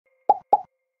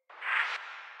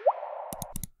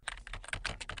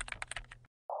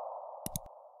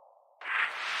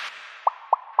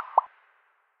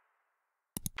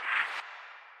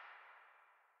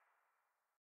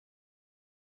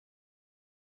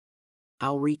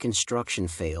How Reconstruction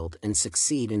failed and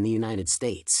succeed in the United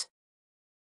States.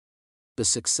 The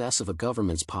success of a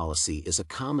government's policy is a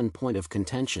common point of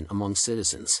contention among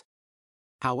citizens.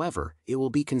 However, it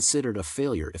will be considered a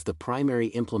failure if the primary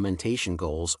implementation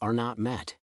goals are not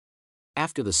met.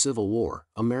 After the Civil War,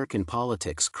 American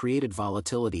politics created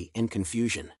volatility and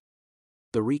confusion.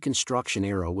 The Reconstruction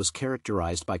era was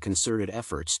characterized by concerted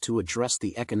efforts to address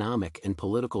the economic and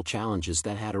political challenges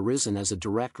that had arisen as a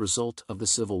direct result of the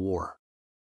Civil War.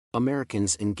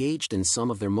 Americans engaged in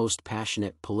some of their most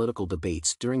passionate political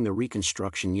debates during the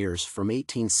Reconstruction years from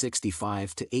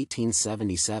 1865 to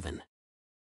 1877.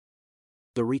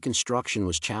 The Reconstruction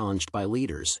was challenged by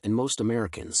leaders and most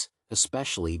Americans,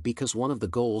 especially because one of the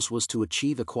goals was to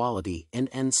achieve equality and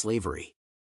end slavery.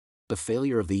 The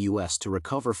failure of the U.S. to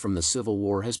recover from the Civil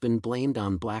War has been blamed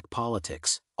on black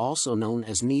politics, also known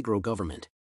as Negro government.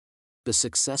 The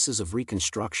successes of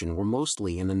Reconstruction were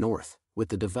mostly in the North, with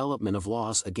the development of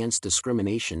laws against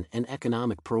discrimination and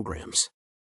economic programs.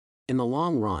 In the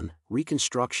long run,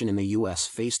 Reconstruction in the U.S.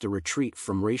 faced a retreat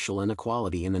from racial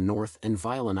inequality in the North and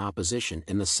violent opposition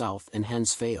in the South and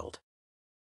hence failed.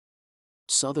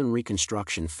 Southern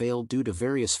Reconstruction failed due to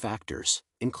various factors,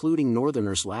 including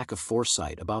Northerners' lack of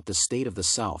foresight about the state of the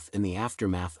South in the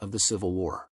aftermath of the Civil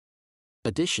War.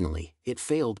 Additionally, it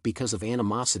failed because of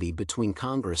animosity between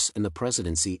Congress and the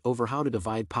presidency over how to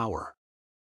divide power.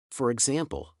 For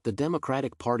example, the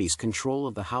Democratic Party's control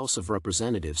of the House of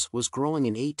Representatives was growing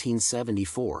in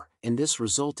 1874, and this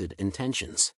resulted in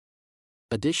tensions.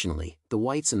 Additionally, the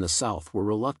whites in the South were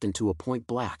reluctant to appoint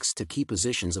blacks to key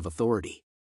positions of authority.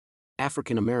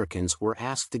 African Americans were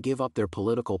asked to give up their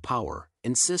political power,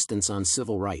 insistence on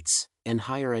civil rights, and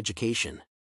higher education.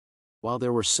 While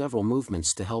there were several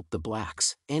movements to help the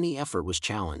blacks, any effort was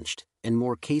challenged, and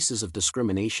more cases of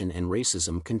discrimination and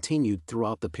racism continued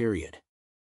throughout the period.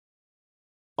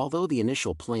 Although the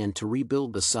initial plan to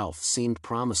rebuild the South seemed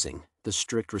promising, the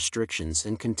strict restrictions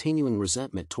and continuing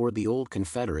resentment toward the old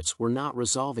Confederates were not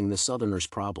resolving the Southerners'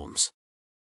 problems.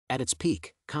 At its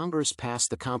peak, Congress passed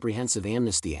the Comprehensive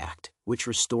Amnesty Act, which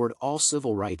restored all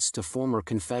civil rights to former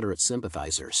Confederate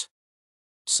sympathizers.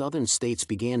 Southern states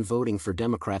began voting for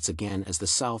Democrats again as the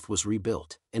South was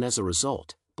rebuilt, and as a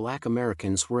result, black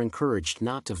Americans were encouraged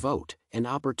not to vote, and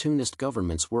opportunist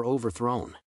governments were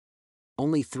overthrown.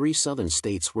 Only 3 Southern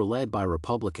states were led by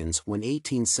Republicans when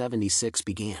 1876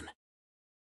 began.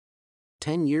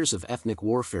 10 years of ethnic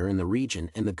warfare in the region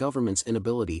and the government's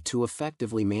inability to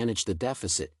effectively manage the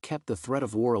deficit kept the threat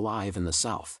of war alive in the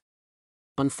South.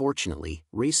 Unfortunately,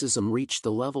 racism reached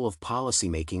the level of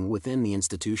policymaking within the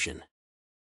institution.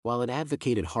 While it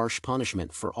advocated harsh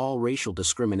punishment for all racial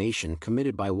discrimination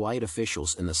committed by white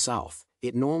officials in the South,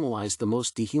 it normalized the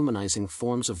most dehumanizing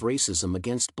forms of racism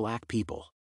against black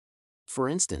people. For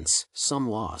instance, some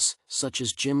laws, such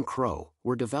as Jim Crow,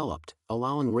 were developed,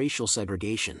 allowing racial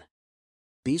segregation.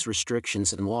 These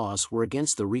restrictions and laws were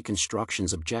against the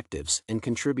Reconstruction's objectives and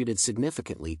contributed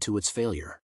significantly to its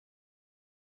failure.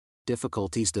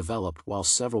 Difficulties developed while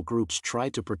several groups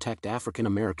tried to protect African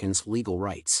Americans' legal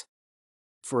rights.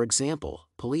 For example,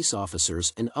 police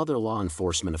officers and other law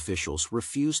enforcement officials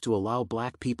refused to allow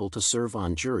black people to serve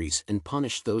on juries and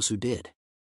punished those who did.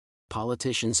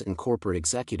 Politicians and corporate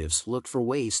executives looked for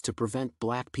ways to prevent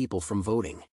black people from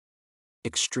voting.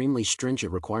 Extremely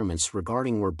stringent requirements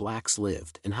regarding where blacks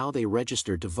lived and how they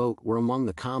registered to vote were among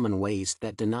the common ways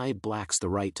that denied blacks the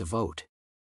right to vote.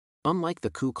 Unlike the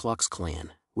Ku Klux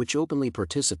Klan, which openly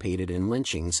participated in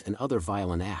lynchings and other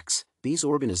violent acts, these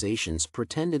organizations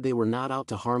pretended they were not out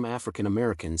to harm African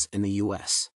Americans in the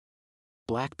U.S.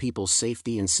 Black people's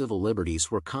safety and civil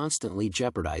liberties were constantly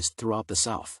jeopardized throughout the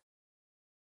South.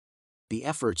 The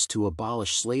efforts to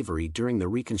abolish slavery during the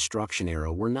Reconstruction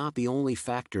era were not the only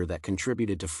factor that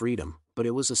contributed to freedom, but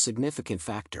it was a significant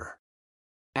factor.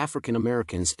 African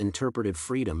Americans interpreted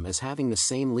freedom as having the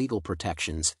same legal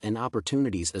protections and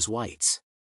opportunities as whites.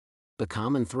 The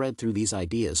common thread through these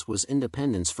ideas was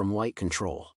independence from white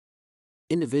control.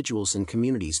 Individuals and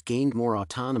communities gained more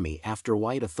autonomy after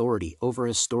white authority over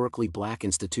historically black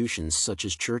institutions such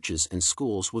as churches and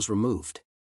schools was removed.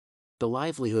 The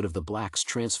livelihood of the blacks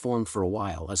transformed for a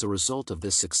while as a result of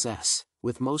this success,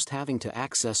 with most having to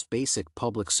access basic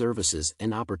public services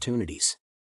and opportunities.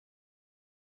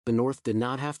 The North did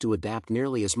not have to adapt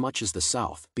nearly as much as the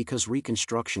South because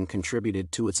Reconstruction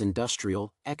contributed to its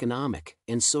industrial, economic,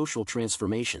 and social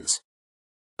transformations.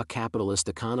 A capitalist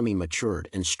economy matured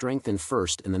and strengthened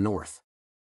first in the North.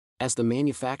 As the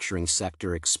manufacturing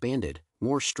sector expanded,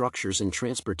 more structures and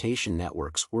transportation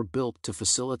networks were built to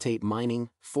facilitate mining,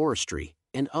 forestry,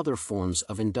 and other forms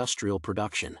of industrial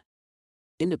production.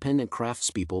 Independent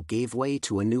craftspeople gave way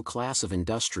to a new class of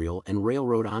industrial and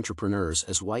railroad entrepreneurs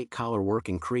as white-collar work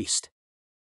increased.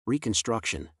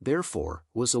 Reconstruction, therefore,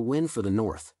 was a win for the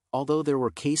North, although there were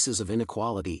cases of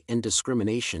inequality and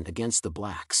discrimination against the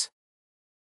blacks.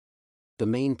 The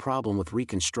main problem with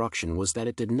Reconstruction was that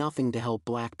it did nothing to help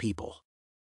black people.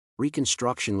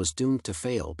 Reconstruction was doomed to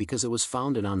fail because it was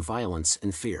founded on violence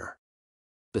and fear.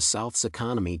 The South's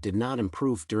economy did not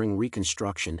improve during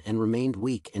Reconstruction and remained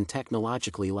weak and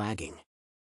technologically lagging.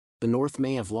 The North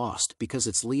may have lost because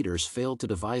its leaders failed to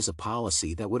devise a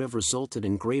policy that would have resulted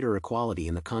in greater equality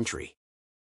in the country.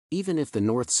 Even if the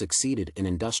North succeeded in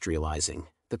industrializing,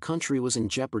 the country was in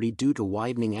jeopardy due to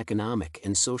widening economic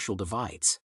and social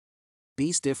divides.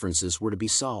 These differences were to be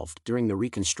solved during the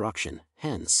Reconstruction,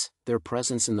 hence, their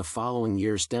presence in the following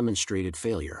years demonstrated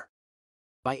failure.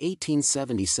 By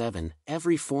 1877,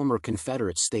 every former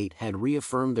Confederate state had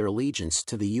reaffirmed their allegiance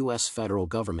to the U.S. federal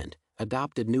government,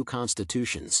 adopted new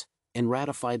constitutions, and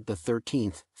ratified the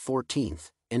 13th, 14th,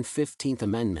 and 15th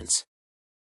Amendments.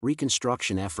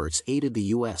 Reconstruction efforts aided the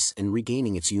U.S. in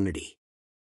regaining its unity.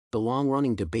 The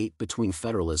long-running debate between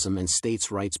federalism and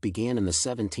states' rights began in the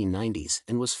 1790s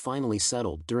and was finally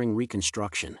settled during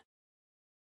Reconstruction.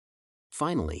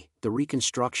 Finally, the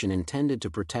Reconstruction intended to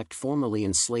protect formerly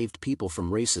enslaved people from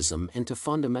racism and to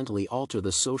fundamentally alter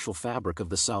the social fabric of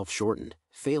the South shortened,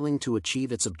 failing to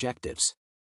achieve its objectives.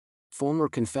 Former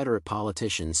Confederate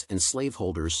politicians and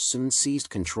slaveholders soon seized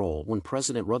control when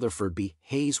President Rutherford B.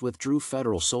 Hayes withdrew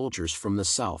federal soldiers from the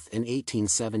South in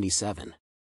 1877.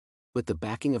 With the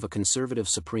backing of a conservative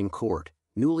Supreme Court,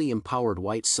 newly empowered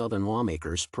white Southern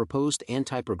lawmakers proposed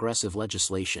anti-progressive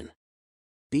legislation.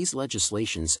 These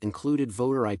legislations included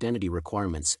voter identity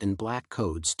requirements and black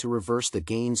codes to reverse the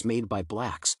gains made by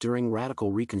blacks during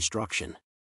radical Reconstruction.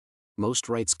 Most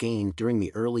rights gained during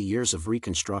the early years of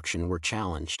Reconstruction were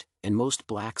challenged, and most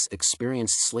blacks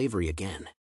experienced slavery again.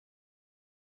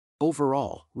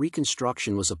 Overall,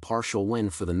 Reconstruction was a partial win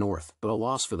for the North but a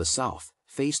loss for the South,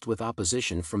 faced with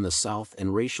opposition from the South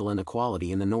and racial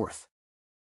inequality in the North.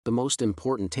 The most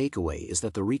important takeaway is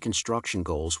that the Reconstruction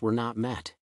goals were not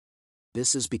met.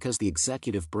 This is because the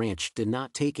executive branch did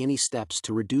not take any steps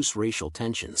to reduce racial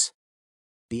tensions.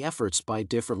 The efforts by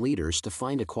different leaders to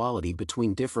find equality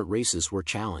between different races were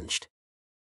challenged.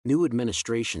 New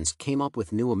administrations came up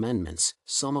with new amendments,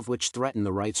 some of which threatened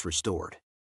the rights restored.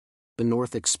 The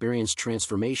North experienced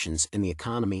transformations in the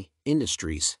economy,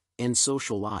 industries, and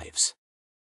social lives.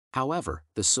 However,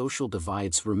 the social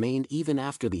divides remained even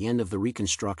after the end of the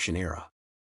Reconstruction era.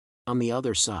 On the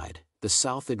other side, the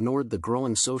South ignored the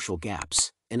growing social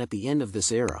gaps, and at the end of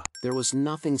this era, there was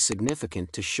nothing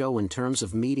significant to show in terms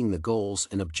of meeting the goals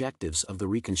and objectives of the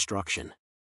Reconstruction.